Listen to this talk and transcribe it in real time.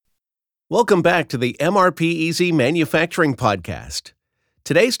Welcome back to the MRP Easy Manufacturing Podcast.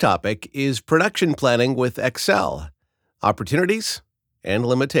 Today's topic is production planning with Excel, opportunities and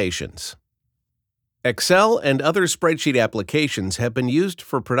limitations. Excel and other spreadsheet applications have been used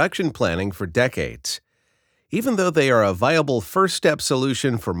for production planning for decades. Even though they are a viable first-step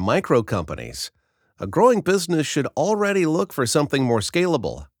solution for micro companies, a growing business should already look for something more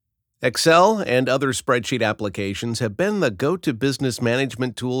scalable. Excel and other spreadsheet applications have been the go-to business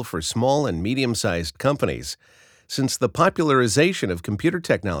management tool for small and medium-sized companies since the popularization of computer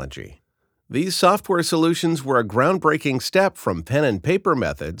technology. These software solutions were a groundbreaking step from pen and paper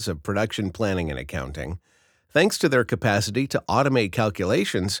methods of production planning and accounting, thanks to their capacity to automate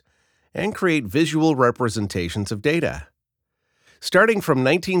calculations and create visual representations of data. Starting from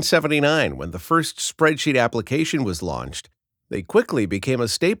 1979, when the first spreadsheet application was launched, they quickly became a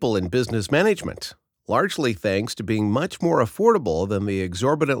staple in business management, largely thanks to being much more affordable than the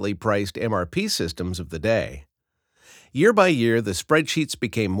exorbitantly priced MRP systems of the day. Year by year, the spreadsheets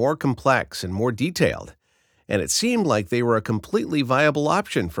became more complex and more detailed, and it seemed like they were a completely viable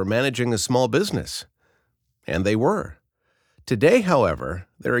option for managing a small business. And they were. Today, however,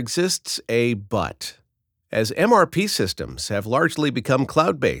 there exists a but. As MRP systems have largely become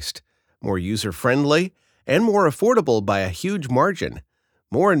cloud-based, more user-friendly, and more affordable by a huge margin,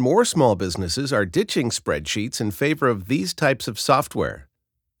 more and more small businesses are ditching spreadsheets in favor of these types of software.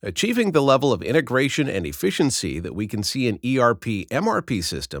 Achieving the level of integration and efficiency that we can see in ERP/MRP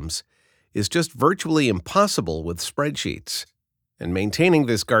systems is just virtually impossible with spreadsheets. And maintaining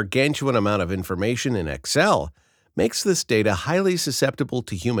this gargantuan amount of information in Excel makes this data highly susceptible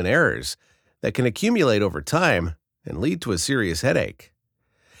to human errors that can accumulate over time and lead to a serious headache.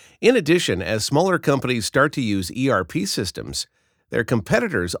 In addition, as smaller companies start to use ERP systems, their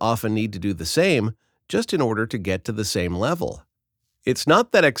competitors often need to do the same just in order to get to the same level. It's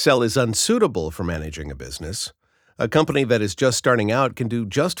not that Excel is unsuitable for managing a business. A company that is just starting out can do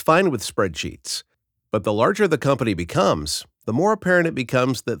just fine with spreadsheets. But the larger the company becomes, the more apparent it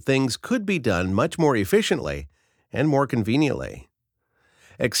becomes that things could be done much more efficiently and more conveniently.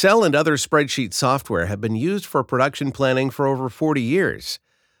 Excel and other spreadsheet software have been used for production planning for over 40 years,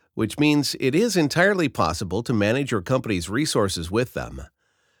 which means it is entirely possible to manage your company's resources with them.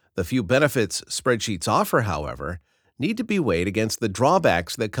 The few benefits spreadsheets offer, however, need to be weighed against the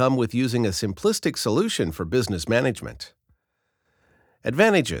drawbacks that come with using a simplistic solution for business management.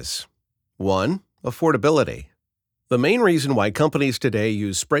 Advantages. 1. Affordability. The main reason why companies today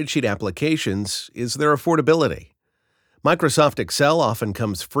use spreadsheet applications is their affordability. Microsoft Excel often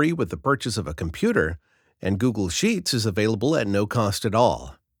comes free with the purchase of a computer, and Google Sheets is available at no cost at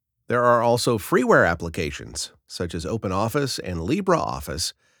all. There are also freeware applications, such as OpenOffice and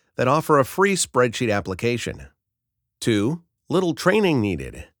LibreOffice, that offer a free spreadsheet application. 2. Little training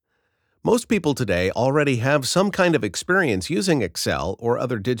needed. Most people today already have some kind of experience using Excel or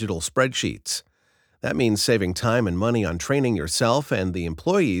other digital spreadsheets. That means saving time and money on training yourself and the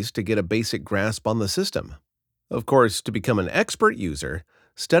employees to get a basic grasp on the system. Of course, to become an expert user,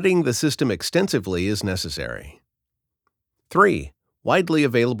 studying the system extensively is necessary. 3. Widely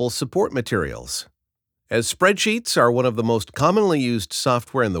available support materials. As spreadsheets are one of the most commonly used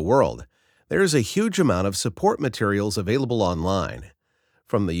software in the world, there is a huge amount of support materials available online.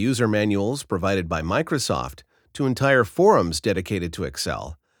 From the user manuals provided by Microsoft to entire forums dedicated to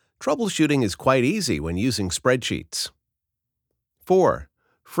Excel, troubleshooting is quite easy when using spreadsheets. 4.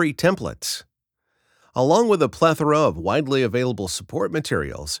 Free templates. Along with a plethora of widely available support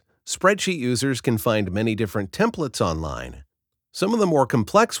materials, spreadsheet users can find many different templates online. Some of the more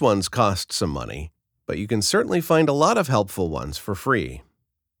complex ones cost some money, but you can certainly find a lot of helpful ones for free.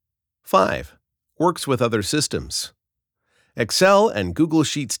 5. Works with other systems. Excel and Google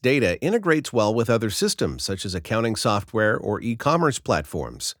Sheets data integrates well with other systems such as accounting software or e-commerce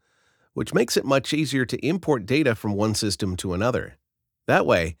platforms, which makes it much easier to import data from one system to another. That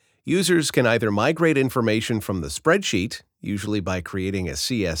way, users can either migrate information from the spreadsheet, usually by creating a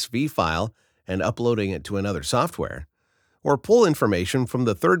CSV file and uploading it to another software, or pull information from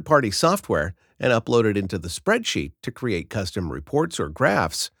the third-party software and upload it into the spreadsheet to create custom reports or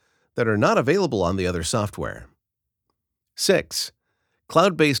graphs that are not available on the other software. 6.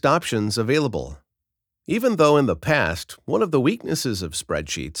 Cloud-based options available. Even though in the past, one of the weaknesses of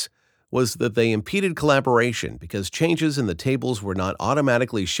spreadsheets was that they impeded collaboration because changes in the tables were not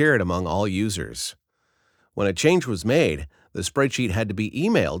automatically shared among all users. When a change was made, the spreadsheet had to be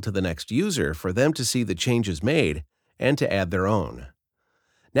emailed to the next user for them to see the changes made and to add their own.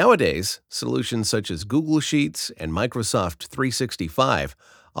 Nowadays, solutions such as Google Sheets and Microsoft 365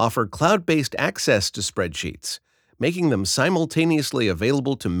 offer cloud-based access to spreadsheets, making them simultaneously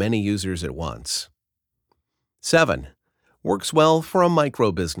available to many users at once. 7. Works well for a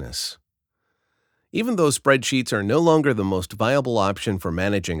micro business. Even though spreadsheets are no longer the most viable option for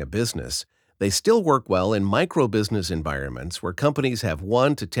managing a business, they still work well in micro-business environments where companies have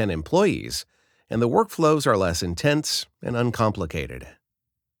 1 to 10 employees and the workflows are less intense and uncomplicated.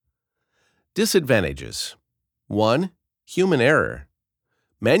 Disadvantages. 1. Human error.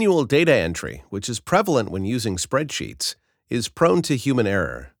 Manual data entry, which is prevalent when using spreadsheets, is prone to human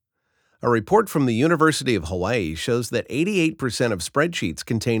error. A report from the University of Hawaii shows that 88% of spreadsheets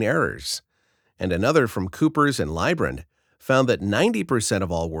contain errors, and another from Coopers and Librand found that 90%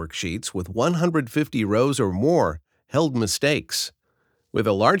 of all worksheets with 150 rows or more held mistakes. With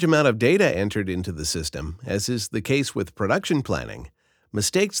a large amount of data entered into the system, as is the case with production planning,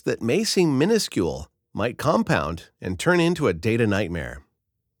 mistakes that may seem minuscule might compound and turn into a data nightmare.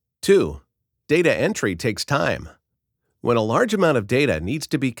 2. Data entry takes time. When a large amount of data needs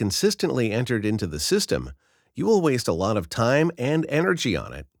to be consistently entered into the system, you will waste a lot of time and energy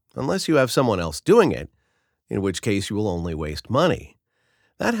on it, unless you have someone else doing it, in which case you will only waste money.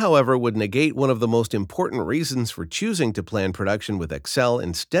 That, however, would negate one of the most important reasons for choosing to plan production with Excel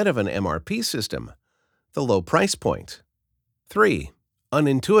instead of an MRP system: the low price point. 3.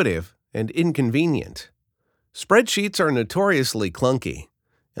 Unintuitive and inconvenient. Spreadsheets are notoriously clunky,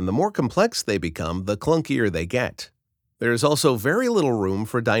 and the more complex they become, the clunkier they get. There is also very little room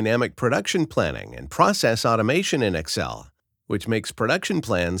for dynamic production planning and process automation in Excel, which makes production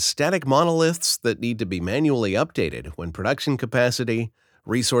plans static monoliths that need to be manually updated when production capacity,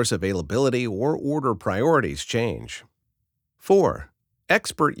 resource availability, or order priorities change. 4.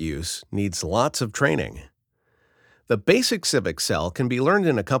 Expert use needs lots of training. The basics of Excel can be learned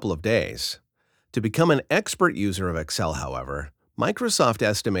in a couple of days. To become an expert user of Excel, however, Microsoft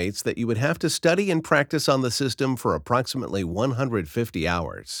estimates that you would have to study and practice on the system for approximately 150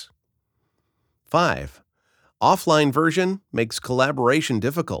 hours. 5. Offline version makes collaboration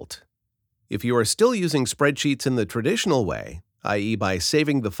difficult. If you are still using spreadsheets in the traditional way, i.e. by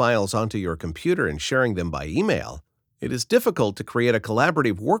saving the files onto your computer and sharing them by email, it is difficult to create a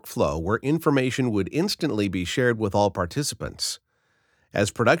collaborative workflow where information would instantly be shared with all participants. As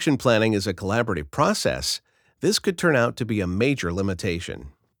production planning is a collaborative process, this could turn out to be a major limitation.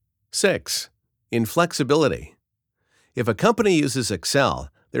 6. Inflexibility. If a company uses Excel,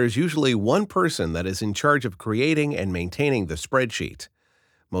 there is usually one person that is in charge of creating and maintaining the spreadsheet.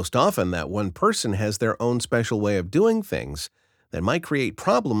 Most often, that one person has their own special way of doing things that might create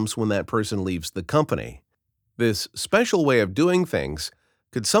problems when that person leaves the company. This special way of doing things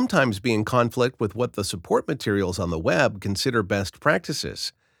could sometimes be in conflict with what the support materials on the web consider best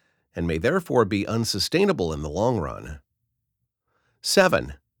practices, and may therefore be unsustainable in the long run.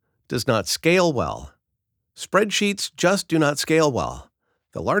 7. Does not scale well. Spreadsheets just do not scale well.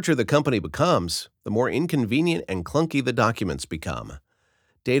 The larger the company becomes, the more inconvenient and clunky the documents become.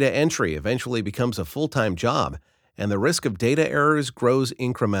 Data entry eventually becomes a full-time job, and the risk of data errors grows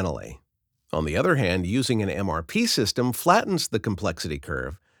incrementally. On the other hand, using an MRP system flattens the complexity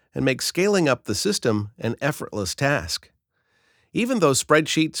curve and makes scaling up the system an effortless task. Even though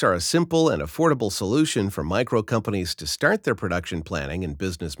spreadsheets are a simple and affordable solution for micro companies to start their production planning and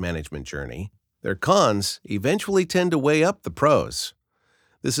business management journey, their cons eventually tend to weigh up the pros.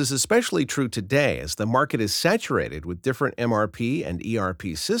 This is especially true today as the market is saturated with different MRP and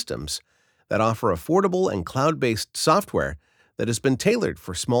ERP systems that offer affordable and cloud-based software that has been tailored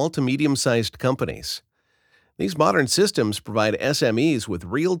for small to medium-sized companies. These modern systems provide SMEs with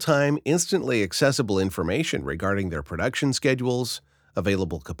real-time, instantly accessible information regarding their production schedules,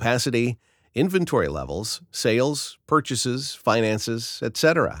 available capacity, inventory levels, sales, purchases, finances,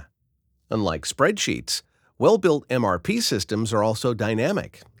 etc. Unlike spreadsheets, well-built MRP systems are also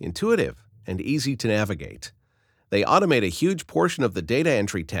dynamic, intuitive, and easy to navigate. They automate a huge portion of the data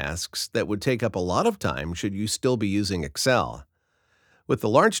entry tasks that would take up a lot of time should you still be using Excel. With the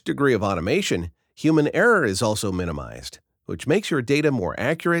large degree of automation, human error is also minimized, which makes your data more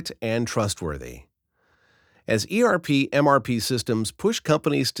accurate and trustworthy. As ERP/MRP systems push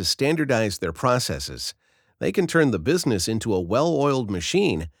companies to standardize their processes, they can turn the business into a well-oiled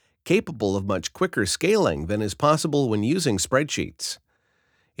machine capable of much quicker scaling than is possible when using spreadsheets.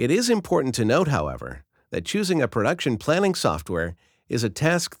 It is important to note, however, that choosing a production planning software is a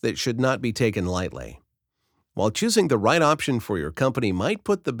task that should not be taken lightly. While choosing the right option for your company might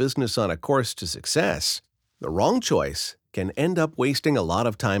put the business on a course to success, the wrong choice can end up wasting a lot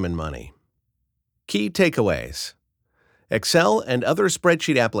of time and money. Key takeaways. Excel and other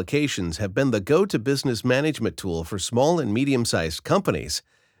spreadsheet applications have been the go-to business management tool for small and medium-sized companies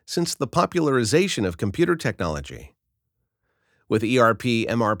since the popularization of computer technology. With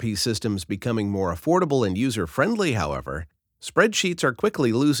ERP/MRP systems becoming more affordable and user-friendly, however, spreadsheets are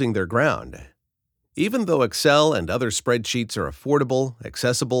quickly losing their ground. Even though Excel and other spreadsheets are affordable,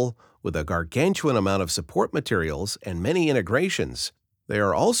 accessible, with a gargantuan amount of support materials and many integrations, they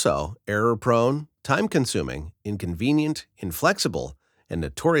are also error-prone, time-consuming, inconvenient, inflexible, and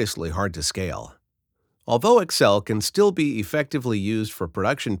notoriously hard to scale. Although Excel can still be effectively used for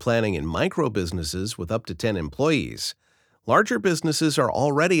production planning in micro-businesses with up to 10 employees, larger businesses are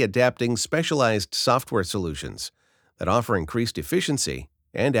already adapting specialized software solutions that offer increased efficiency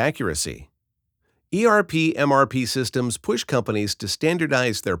and accuracy. ERP/MRP systems push companies to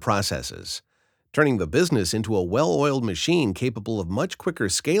standardize their processes, turning the business into a well-oiled machine capable of much quicker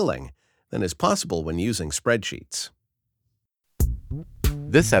scaling than is possible when using spreadsheets.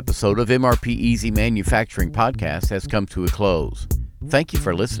 This episode of MRP Easy Manufacturing Podcast has come to a close. Thank you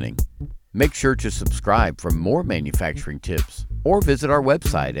for listening. Make sure to subscribe for more manufacturing tips or visit our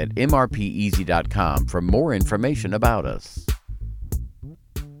website at mrpeasy.com for more information about us.